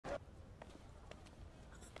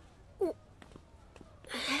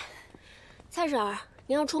蔡婶儿，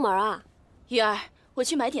您要出门啊？玉儿，我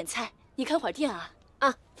去买点菜，你看会儿店啊。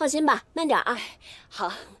啊，放心吧，慢点啊。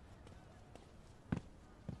好。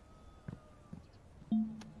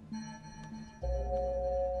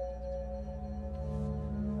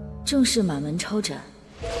正是满门抄斩，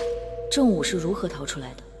仲武是如何逃出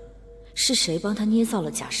来的？是谁帮他捏造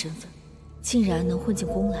了假身份，竟然能混进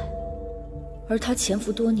宫来？而他潜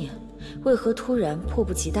伏多年，为何突然迫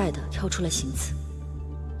不及待地跳出来行刺？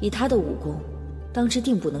以他的武功，当之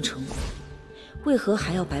定不能成功，为何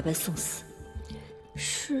还要白白送死？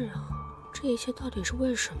是啊，这一切到底是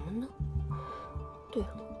为什么呢？对了，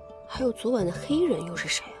还有昨晚的黑人又是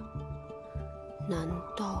谁啊？难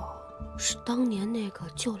道是当年那个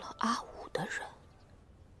救了阿武的人？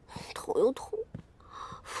头又痛，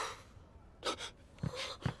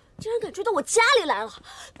竟然敢追到我家里来了！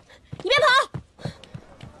你别跑！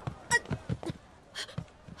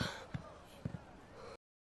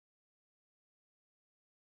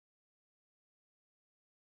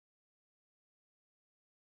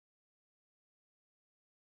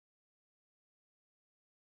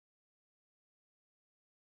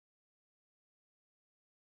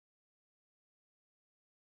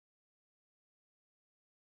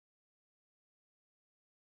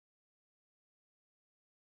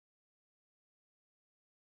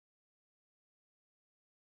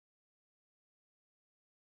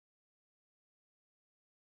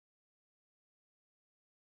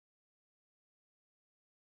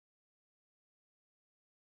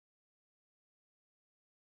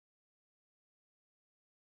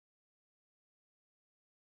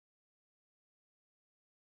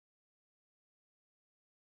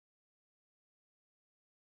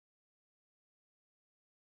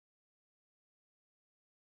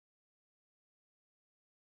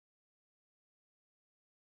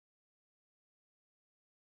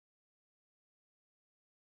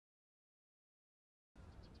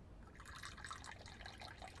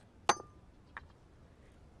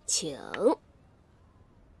请。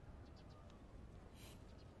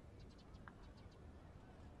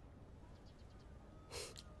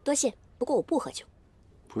多谢，不过我不喝酒。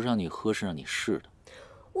不是让你喝，是让你试的。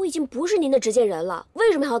我已经不是您的执剑人了，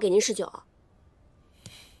为什么还要给您试酒啊？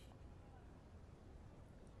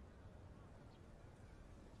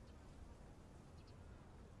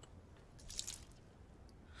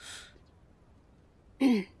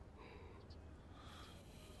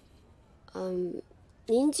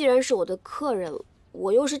您既然是我的客人，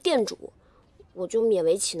我又是店主，我就勉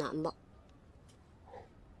为其难吧。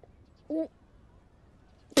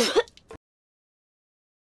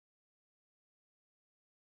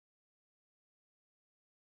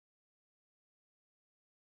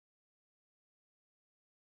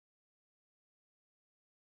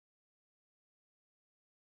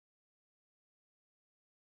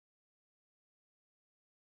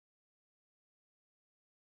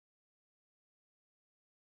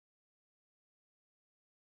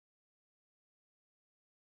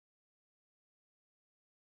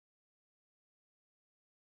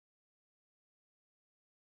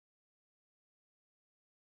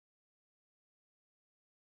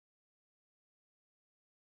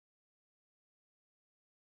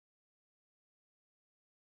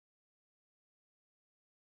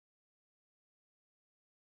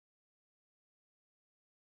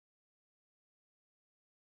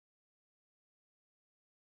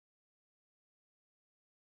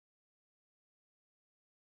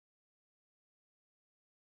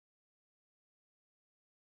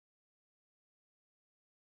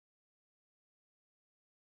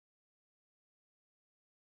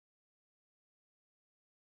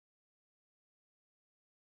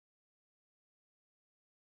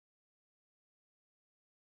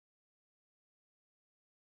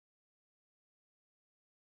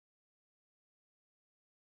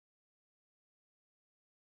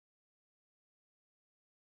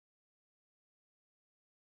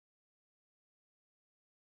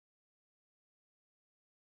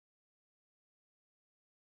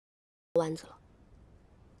弯子了。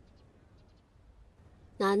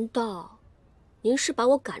难道您是把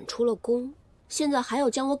我赶出了宫，现在还要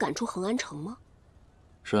将我赶出恒安城吗？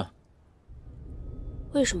是啊。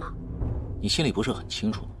为什么？你心里不是很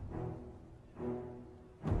清楚吗？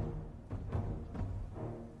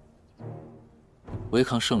违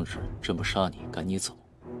抗圣旨，朕不杀你，赶你走，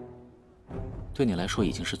对你来说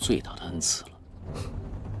已经是最大的恩赐了。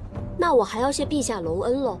那我还要谢陛下隆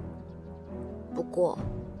恩喽。不过，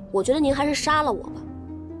我觉得您还是杀了我吧，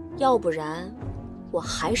要不然我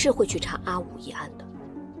还是会去查阿武一案的。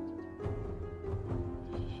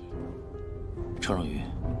程若愚，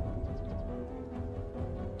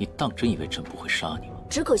你当真以为朕不会杀你吗？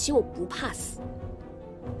只可惜我不怕死。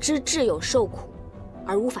知挚友受苦，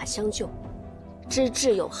而无法相救；知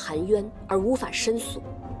挚友含冤，而无法申诉；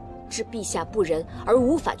知陛下不仁，而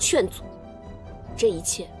无法劝阻。这一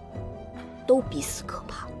切，都比死可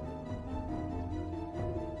怕。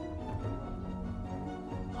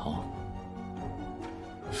好，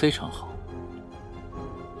非常好。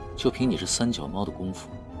就凭你这三脚猫的功夫，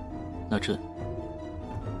那朕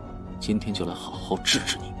今天就来好好治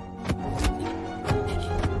治你。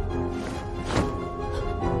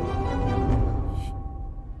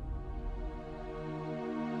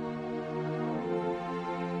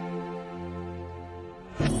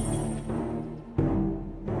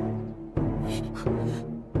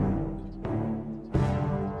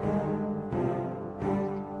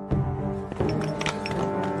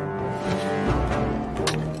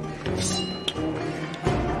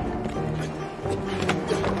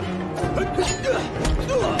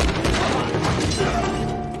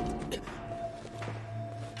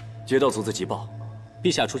接到族子急报，陛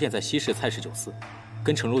下出现在西市蔡氏酒肆，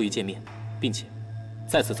跟程若愚见面，并且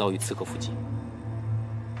再次遭遇刺客伏击。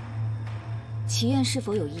祈愿是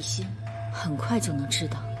否有异心，很快就能知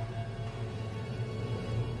道。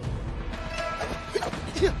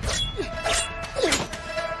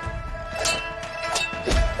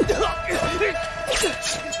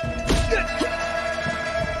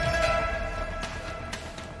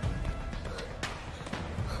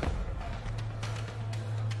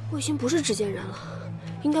我已经不是执剑人了，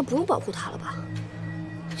应该不用保护他了吧？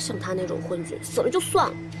像他那种昏君，死了就算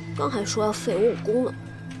了，刚还说要废我武功呢。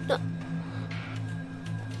但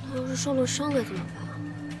他要是受了伤该怎么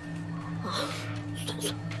办？啊，算了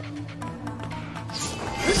算了。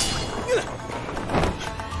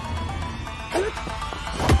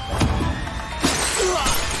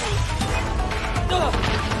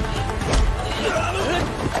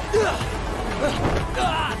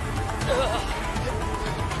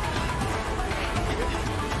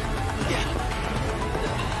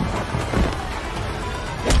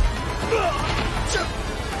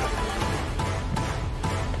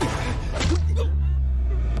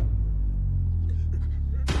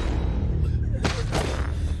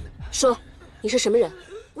说，你是什么人？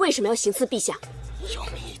为什么要行刺陛下？要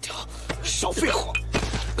命一条，少废话！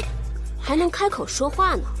还能开口说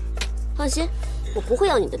话呢？放心，我不会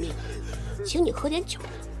要你的命，请你喝点酒。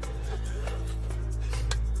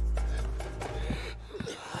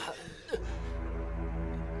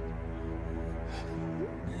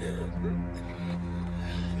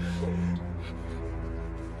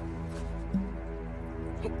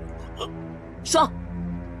说。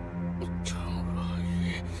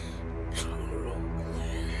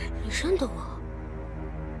你认得我？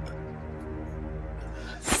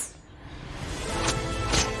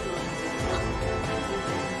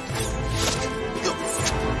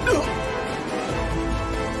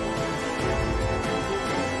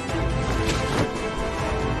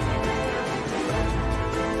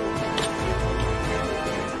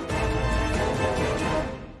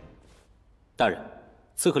大人，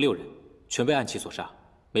刺客6人，全被暗器所杀，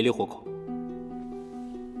没留活口。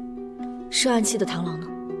是暗器的螳螂呢？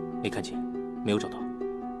没看见，没有找到。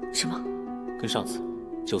什么？跟上次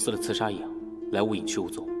酒肆的刺杀一样，来无影去无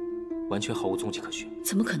踪，完全毫无踪迹可寻。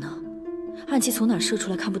怎么可能？暗器从哪儿射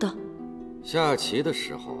出来看不到？下棋的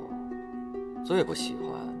时候，最不喜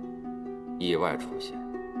欢意外出现。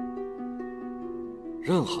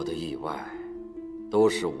任何的意外，都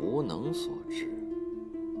是无能所致。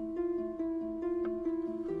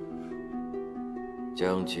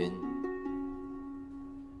将军，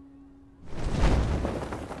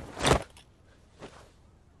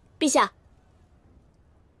陛下，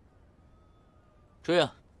追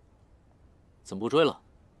啊！怎么不追了？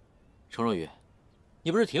程若愚，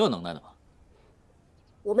你不是挺有能耐的吗？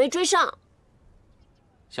我没追上。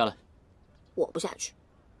下来！我不下去。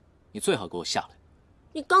你最好给我下来！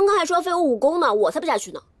你刚刚还说要废我武功呢，我才不下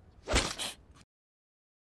去呢。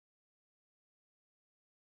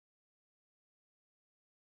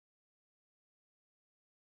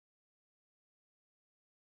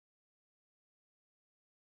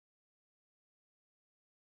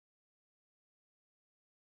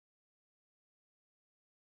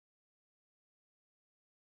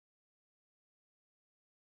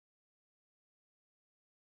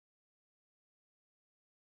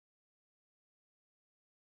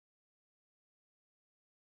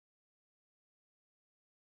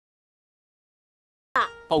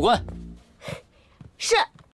报官。是。